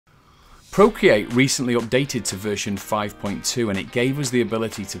Procreate recently updated to version 5.2 and it gave us the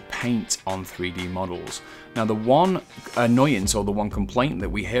ability to paint on 3D models. Now the one annoyance or the one complaint that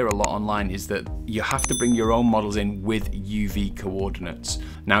we hear a lot online is that you have to bring your own models in with UV coordinates.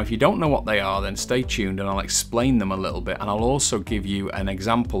 Now if you don't know what they are, then stay tuned and I'll explain them a little bit, and I'll also give you an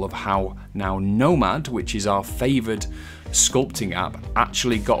example of how now Nomad, which is our favoured sculpting app,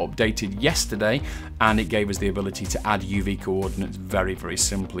 actually got updated yesterday, and it gave us the ability to add UV coordinates very, very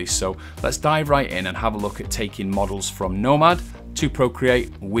simply. So let's dive right in and have a look at taking models from Nomad to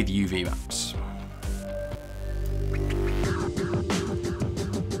Procreate with UV maps.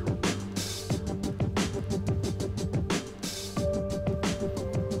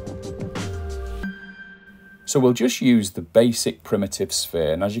 So we'll just use the basic primitive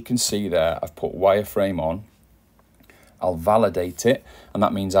sphere, and as you can see there, I've put wireframe on. I'll validate it, and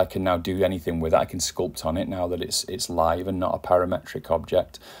that means I can now do anything with it. I can sculpt on it now that it's live and not a parametric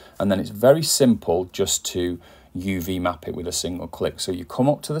object. And then it's very simple just to UV map it with a single click. So you come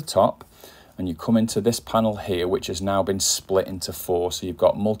up to the top and you come into this panel here, which has now been split into 4. So you've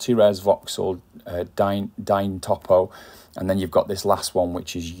got multi-res, voxel, dyne topo, and then you've got this last one,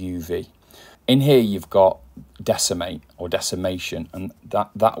 which is UV. In here, you've got decimate or decimation, and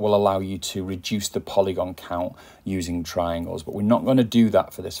that will allow you to reduce the polygon count using triangles, but we're not going to do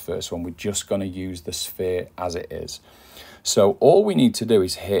that for this first one. We're just going to use the sphere as it is. So all we need to do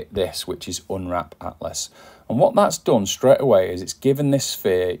is hit this, which is Unwrap Atlas, and what that's done straight away is it's given this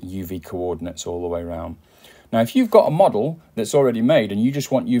sphere UV coordinates all the way around. Now if you've got a model that's already made and you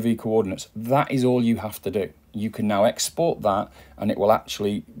just want UV coordinates, that is all you have to do. You can now export that and it will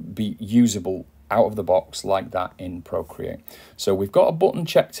actually be usable out of the box like that in Procreate. So we've got a button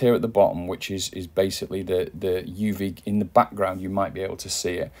checked here at the bottom, which is basically the UV in the background. You might be able to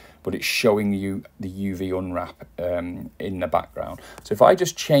see it, but it's showing you the UV unwrap in the background. So if I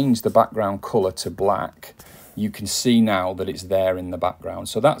just change the background color to black, you can see now that it's there in the background.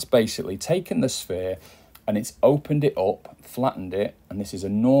 So that's basically taken the sphere and it's opened it up, flattened it, and this is a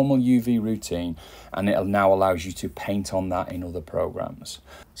normal UV routine, and it now allows you to paint on that in other programs.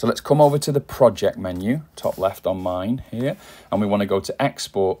 So let's come over to the project menu, top left on mine here, and we want to go to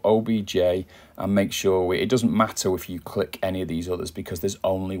export OBJ and make sure it doesn't matter if you click any of these others because there's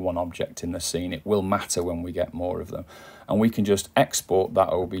only one object in the scene. It will matter when we get more of them, and we can just export that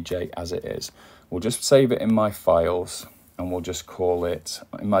OBJ as it is. We'll just save it in my files, and we'll just call it,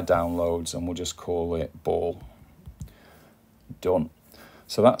 in my downloads, and we'll just call it ball. Done.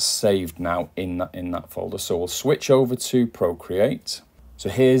 So that's saved now in that folder. So we'll switch over to Procreate. So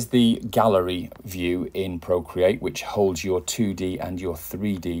here's the gallery view in Procreate, which holds your 2D and your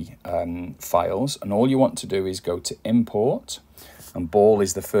 3D files. And all you want to do is go to Import, and ball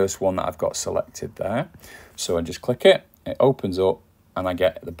is the first one that I've got selected there. So I just click it, it opens up, and I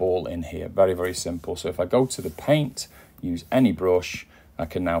get the ball in here. Very, very simple. So if I go to the paint, use any brush, I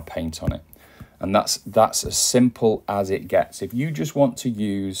can now paint on it. And that's as simple as it gets. If you just want to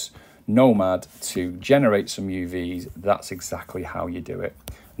use Nomad to generate some UVs, that's exactly how you do it.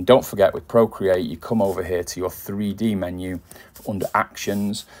 And don't forget, with Procreate, you come over here to your 3D menu under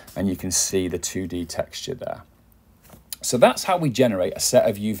Actions, and you can see the 2D texture there. So that's how we generate a set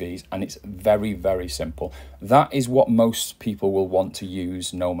of UVs, and it's very, very simple. That is what most people will want to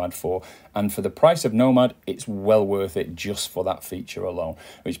use Nomad for. And for the price of Nomad, it's well worth it just for that feature alone,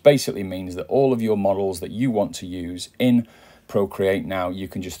 which basically means that all of your models that you want to use in Procreate now, you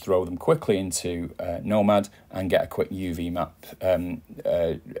can just throw them quickly into Nomad and get a quick UV map,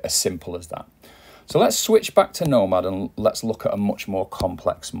 as simple as that. So let's switch back to Nomad and let's look at a much more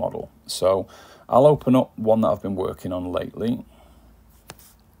complex model. So I'll open up one that I've been working on lately.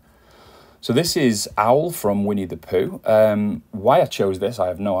 So this is Owl from Winnie the Pooh. Why I chose this, I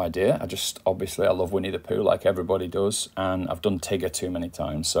have no idea. Obviously I love Winnie the Pooh like everybody does, and I've done Tigger too many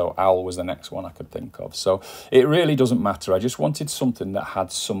times, so Owl was the next one I could think of. So it really doesn't matter. I just wanted something that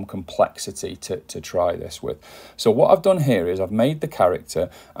had some complexity to try this with. So what I've done here is I've made the character,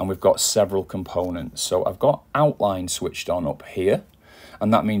 and we've got several components. So I've got outline switched on up here,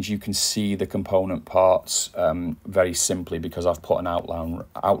 and that means you can see the component parts very simply because I've put an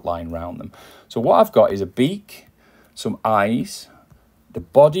outline around them. So what I've got is a beak, some eyes, the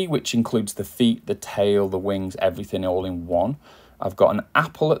body, which includes the feet, the tail, the wings, everything all in one. I've got an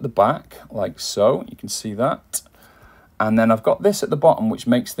apple at the back, like so, you can see that. And then I've got this at the bottom, which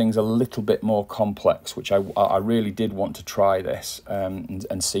makes things a little bit more complex, which I really did want to try this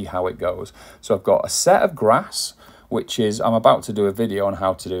and see how it goes. So I've got a set of grass, which is, I'm about to do a video on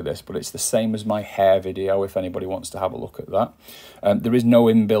how to do this, but it's the same as my hair video if anybody wants to have a look at that. There is no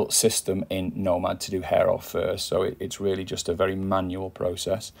inbuilt system in Nomad to do hair or fur, so it's really just a very manual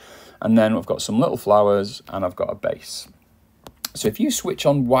process. And then we've got some little flowers and I've got a base. So if you switch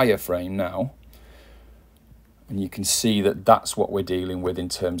on wireframe now, and you can see that that's what we're dealing with in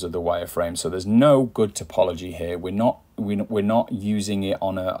terms of the wireframe. So there's no good topology here. We're not using it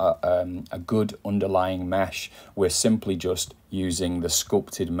on a good underlying mesh. We're simply just using the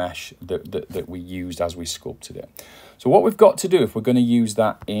sculpted mesh that we used as we sculpted it. So what we've got to do if we're going to use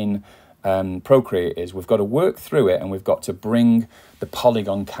that in Procreate is we've got to work through it, and we've got to bring the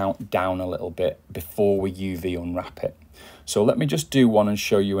polygon count down a little bit before we UV unwrap it. So let me just do one and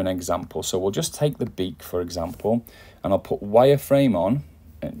show you an example. So we'll just take the beak, for example, and I'll put wireframe on,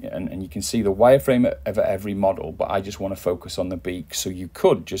 and you can see the wireframe of every model, but I just want to focus on the beak. So you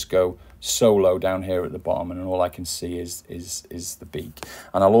could just go solo down here at the bottom, and all I can see is the beak.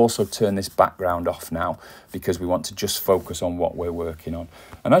 And I'll also turn this background off now because we want to just focus on what we're working on.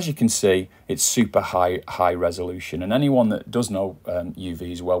 And as you can see, it's super high resolution. And anyone that does know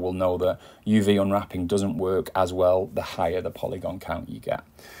UVs well will know that UV unwrapping doesn't work as well the higher the polygon count you get.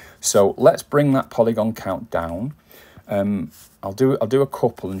 So let's bring that polygon count down. I'll do a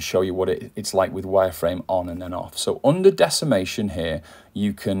couple and show you what it's like with wireframe on and then off. So under decimation here,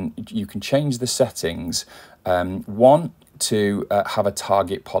 you can change the settings. One, to have a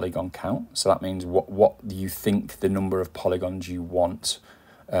target polygon count. So that means what you think the number of polygons you want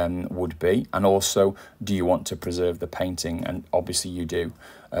would be, and also do you want to preserve the painting, and obviously you do.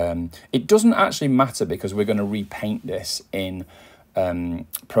 It doesn't actually matter because we're going to repaint this in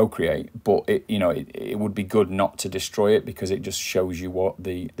Procreate, but it would be good not to destroy it because it just shows you what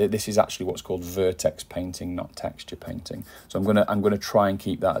this is actually what's called vertex painting, not texture painting. So I'm gonna try and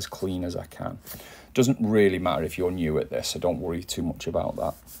keep that as clean as I can. Doesn't really matter if you're new at this, so don't worry too much about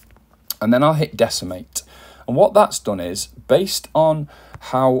that. And then I'll hit decimate, and what that's done is, based on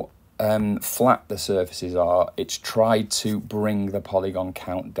how flat the surfaces are, it's tried to bring the polygon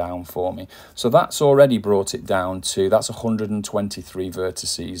count down for me. So that's already brought it down to, that's 123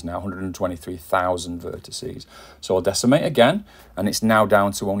 vertices now, 123,000 vertices. So I'll decimate again, and it's now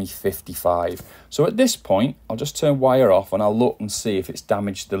down to only 55. So at this point, I'll just turn wire off and I'll look and see if it's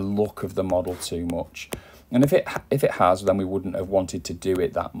damaged the look of the model too much. And if it has, then we wouldn't have wanted to do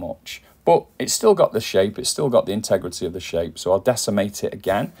it that much. But it's still got the shape, it's still got the integrity of the shape. So I'll decimate it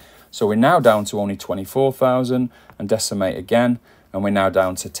again. So we're now down to only 24,000, and decimate again, and we're now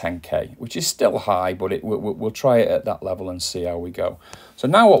down to 10K, which is still high, but we'll try it at that level and see how we go. So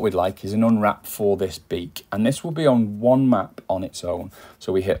now what we'd like is an unwrap for this beak, and this will be on one map on its own.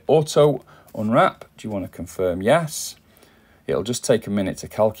 So we hit auto unwrap. Do you want to confirm yes? It'll just take a minute to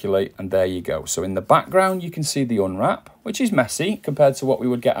calculate, and there you go. So in the background, you can see the unwrap, which is messy compared to what we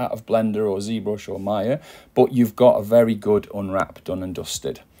would get out of Blender or ZBrush or Maya, but you've got a very good unwrap done and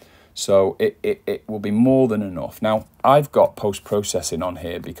dusted. So it will be more than enough. Now, I've got post-processing on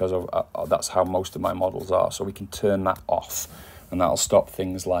here because that's how most of my models are, so we can turn that off, and that'll stop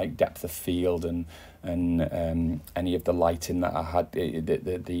things like depth of field and any of the lighting that I had,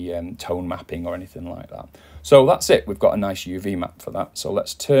 the tone mapping or anything like that. So that's it. We've got a nice UV map for that. So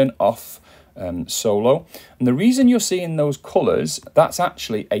let's turn off solo. And the reason you're seeing those colors, that's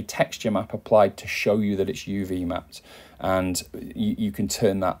actually a texture map applied to show you that it's UV mapped. And you can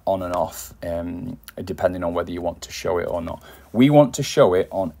turn that on and off depending on whether you want to show it or not. We want to show it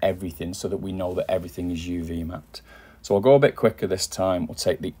on everything so that we know that everything is UV mapped. So I'll go a bit quicker this time. We'll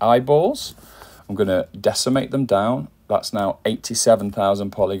take the eyeballs. I'm going to decimate them down. That's now 87,000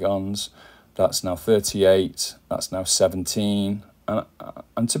 polygons. That's now 38. That's now 17.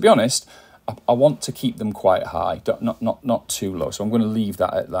 And to be honest, I want to keep them quite high, not too low. So I'm going to leave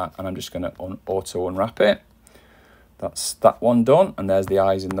that at that, and I'm just going to auto unwrap it. That's that one done, and there's the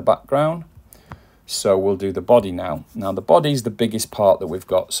eyes in the background. So we'll do the body now. Now the body's the biggest part that we've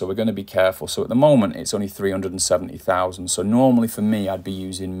got, so we're going to be careful. So at the moment it's only 370,000. So normally for me I'd be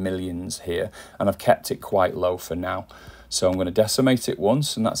using millions here, and I've kept it quite low for now. So I'm going to decimate it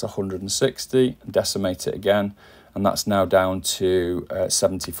once, and that's 160, and decimate it again, and that's now down to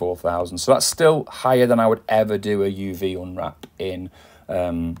 74,000. So that's still higher than I would ever do a UV unwrap in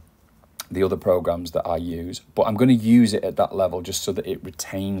the other programs that I use, but I'm going to use it at that level just so that it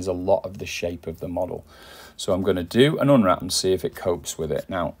retains a lot of the shape of the model. So I'm going to do an unwrap and see if it copes with it.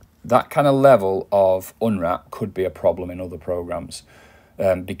 Now, that kind of level of unwrap could be a problem in other programs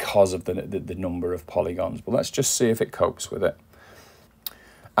because of the number of polygons, but let's just see if it copes with it.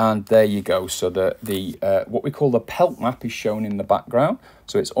 And there you go. So the what we call the pelt map is shown in the background.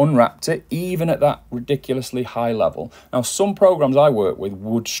 So it's unwrapped it, even at that ridiculously high level. Now, some programs I work with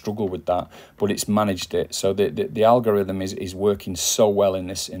would struggle with that, but it's managed it. So the algorithm is working so well in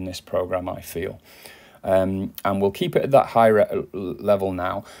this program, I feel. And we'll keep it at that high level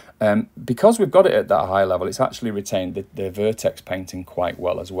now. Because we've got it at that high level, it's actually retained the vertex painting quite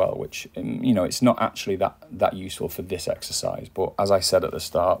well as well, which, you know, it's not actually that useful for this exercise. But as I said at the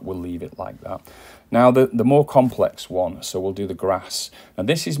start, we'll leave it like that. Now, the more complex one, so we'll do the grass. Now,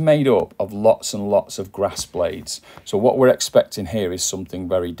 this is made up of lots and lots of grass blades. So what we're expecting here is something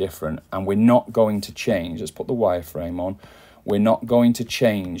very different. And we're not going to change. Let's put the wireframe on. We're not going to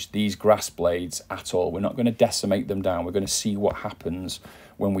change these grass blades at all. We're not going to decimate them down. We're going to see what happens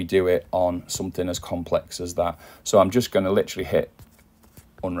when we do it on something as complex as that. So I'm just going to literally hit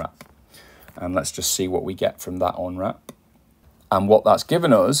unwrap. And let's just see what we get from that unwrap. And what that's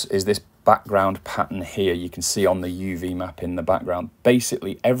given us is this background pattern here. You can see on the UV map in the background.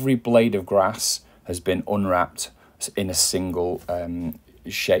 Basically, every blade of grass has been unwrapped in a single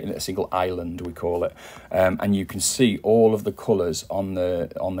shape, a single island, we call it, and you can see all of the colors on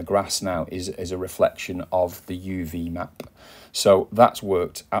the grass now is a reflection of the UV map. So that's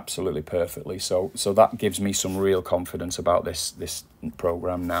worked absolutely perfectly. So that gives me some real confidence about this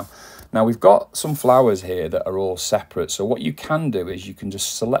program now. Now we've got some flowers here that are all separate. So what you can do is you can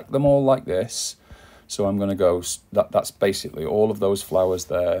just select them all like this. So I'm going to go, that's basically all of those flowers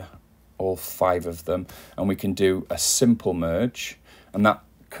there, all 5 of them, and we can do a simple merge. And that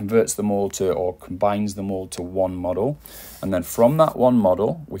converts them all to, or combines them all to one model. And then from that one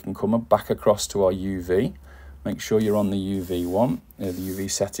model, we can come back across to our UV. Make sure you're on the UV one, the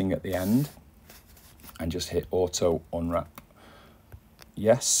UV setting at the end, and just hit auto unwrap.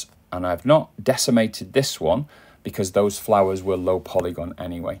 Yes, and I've not decimated this one because those flowers were low polygon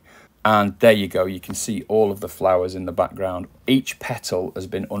anyway. And there you go, you can see all of the flowers in the background. Each petal has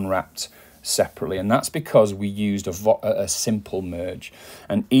been unwrapped separately, and that's because we used a simple merge,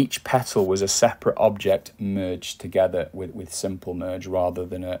 and each petal was a separate object merged together with simple merge rather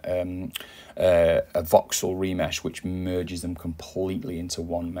than a voxel remesh, which merges them completely into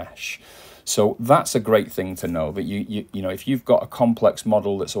one mesh. So that's a great thing to know, that you know, if you've got a complex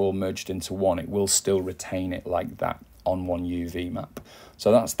model that's all merged into one, it will still retain it like that on one UV map.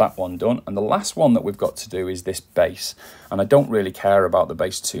 So that's that one done. And the last one that we've got to do is this base. And I don't really care about the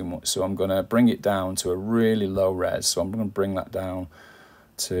base too much, so I'm going to bring it down to a really low res. So I'm going to bring that down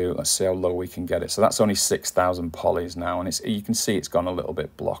to, let's see how low we can get it. So that's only 6,000 polys now, and you can see it's gone a little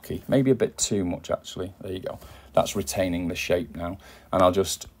bit blocky, maybe a bit too much actually. There you go. That's retaining the shape now, and I'll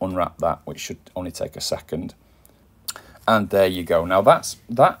just unwrap that, which should only take a second. And there you go. Now that's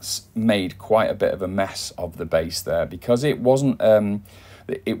made quite a bit of a mess of the base there, because it wasn't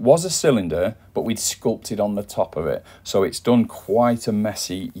it was a cylinder, but we'd sculpted on the top of it, so it's done quite a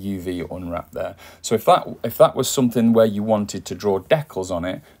messy UV unwrap there. So if that was something where you wanted to draw decals on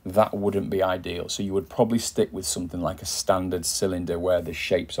it, that wouldn't be ideal. So you would probably stick with something like a standard cylinder where the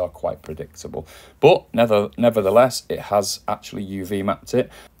shapes are quite predictable. But nevertheless, it has actually UV mapped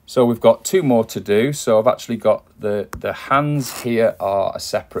it. So we've got 2 more to do. So I've actually got the hands here are a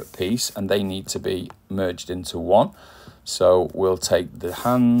separate piece, and they need to be merged into one. So we'll take the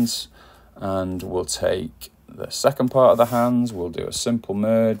hands and we'll take the second part of the hands. We'll do a simple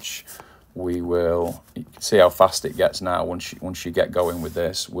merge. You can see how fast it gets now once you get going with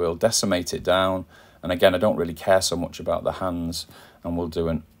this. We'll decimate it down. And again, I don't really care so much about the hands. And we'll do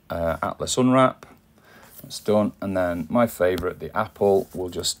an Atlas unwrap. It's done. And then my favorite, the apple, we'll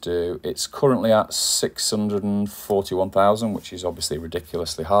just do, it's currently at 641,000, which is obviously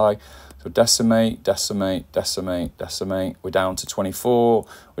ridiculously high. So decimate, decimate, decimate, decimate. We're down to 24,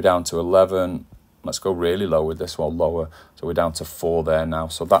 we're down to 11. Let's go really low with this one, lower. So we're down to 4 there now.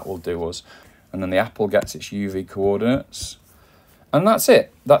 So that will do us. And then the apple gets its UV coordinates. And that's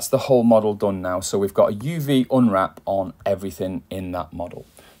it. That's the whole model done now. So we've got a UV unwrap on everything in that model.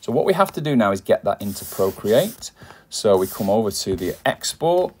 So what we have to do now is get that into Procreate. So we come over to the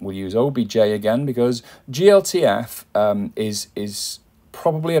export. We'll use OBJ again, because GLTF is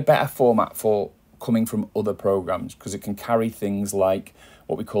probably a better format for coming from other programs, because it can carry things like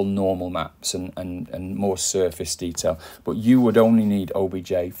what we call normal maps and more surface detail. But you would only need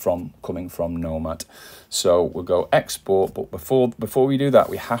OBJ coming from Nomad. So we'll go export, but before we do that,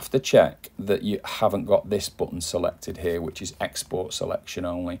 we have to check that you haven't got this button selected here, which is export selection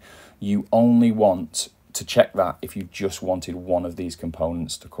only. You only want to check that if you just wanted one of these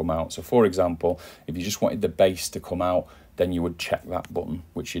components to come out. So for example, if you just wanted the base to come out, then you would check that button,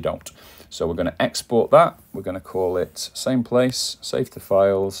 which you don't. So we're going to export that. We're going to call it same place, save to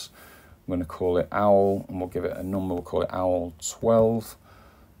files. I'm going to call it owl, and we'll give it a number. We'll call it owl 12.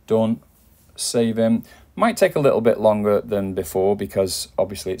 Done. Save him. Might take a little bit longer than before because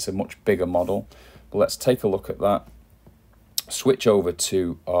obviously it's a much bigger model. But let's take a look at that. Switch over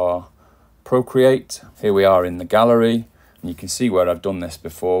to our Procreate. Here we are in the gallery. And you can see where I've done this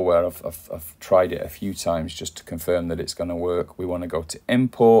before, where I've tried it a few times just to confirm that it's going to work. We want to go to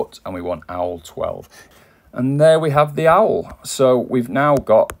import and we want owl 12. And there we have the owl. So we've now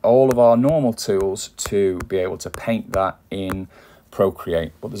got all of our normal tools to be able to paint that in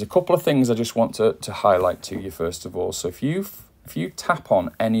Procreate. But there's a couple of things I just want to highlight to you first of all. So if you tap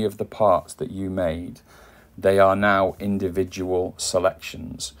on any of the parts that you made, they are now individual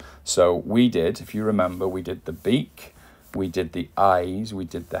selections. So we did, if you remember, we did the beak, we did the eyes, we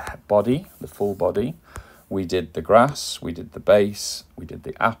did the body, the full body, we did the grass, we did the base, we did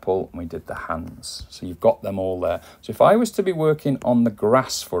the apple, and we did the hands. So you've got them all there. So if I was to be working on the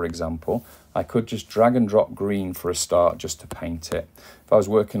grass, for example, I could just drag and drop green for a start just to paint it. If I was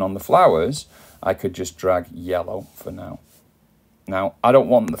working on the flowers, I could just drag yellow for now. Now, I don't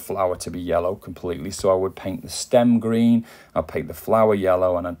want the flower to be yellow completely, so I would paint the stem green, I'd paint the flower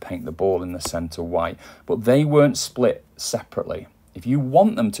yellow, and I'd paint the ball in the center white. But they weren't split separately. If you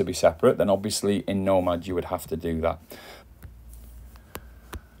want them to be separate, then obviously in Nomad you would have to do that.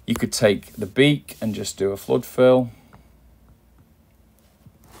 You could take the beak and just do a flood fill.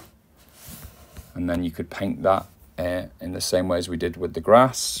 And then you could paint that in the same way as we did with the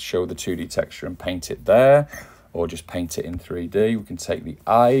grass, show the 2D texture and paint it there. Or just paint it in 3D. We can take the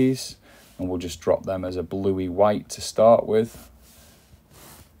eyes and we'll just drop them as a bluey white to start with.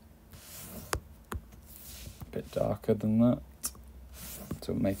 A bit darker than that.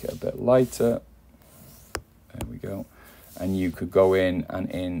 To make it a bit lighter. There we go. And you could go in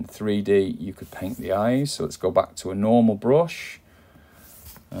and in 3D you could paint the eyes. So let's go back to a normal brush.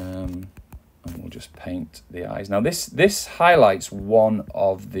 And we'll just paint the eyes. Now this highlights one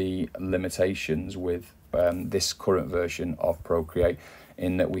of the limitations with this current version of Procreate,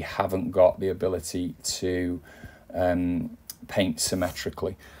 in that we haven't got the ability to paint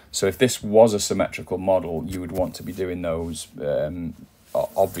symmetrically. So if this was a symmetrical model, you would want to be doing those.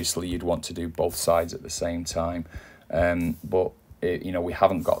 Obviously, you'd want to do both sides at the same time, but you know, we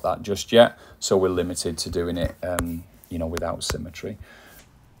haven't got that just yet, so we're limited to doing it you know, without symmetry.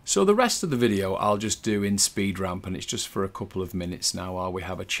 So the rest of the video I'll just do in speed ramp, and it's just for a couple of minutes now while we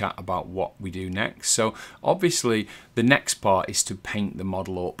have a chat about what we do next. So obviously the next part is to paint the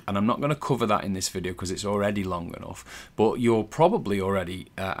model up, and I'm not going to cover that in this video because it's already long enough, but you're probably already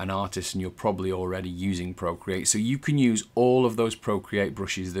an artist and you're probably already using Procreate, so you can use all of those Procreate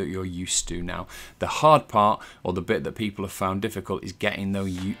brushes that you're used to now. The hard part, or the bit that people have found difficult, is getting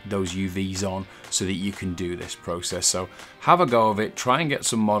those UVs on so that you can do this process. So have a go of it, try and get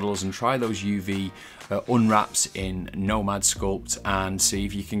some models and try those UV unwraps in Nomad Sculpt and see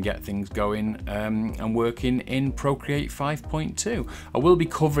if you can get things going and working in Procreate 5.2. I will be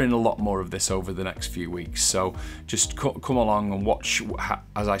covering a lot more of this over the next few weeks, so just come along and watch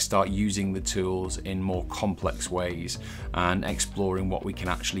as I start using the tools in more complex ways and exploring what we can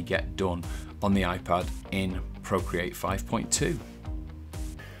actually get done on the iPad in Procreate 5.2.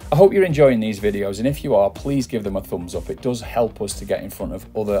 I hope you're enjoying these videos, and if you are, please give them a thumbs up. It does help us to get in front of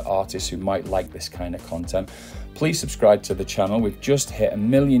other artists who might like this kind of content. Please subscribe to the channel. We've just hit 1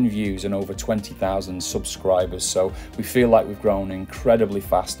 million views and over 20,000 subscribers, so we feel like we've grown incredibly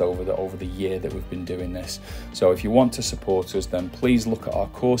fast over the year that we've been doing this. So if you want to support us, then please look at our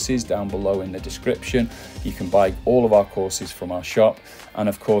courses down below in the description. You can buy all of our courses from our shop, and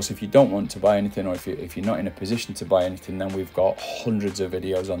of course, if you don't want to buy anything, or if you're not in a position to buy anything, then we've got hundreds of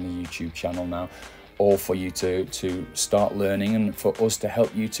videos on the YouTube channel now, all for you to start learning and for us to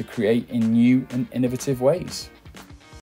help you to create in new and innovative ways.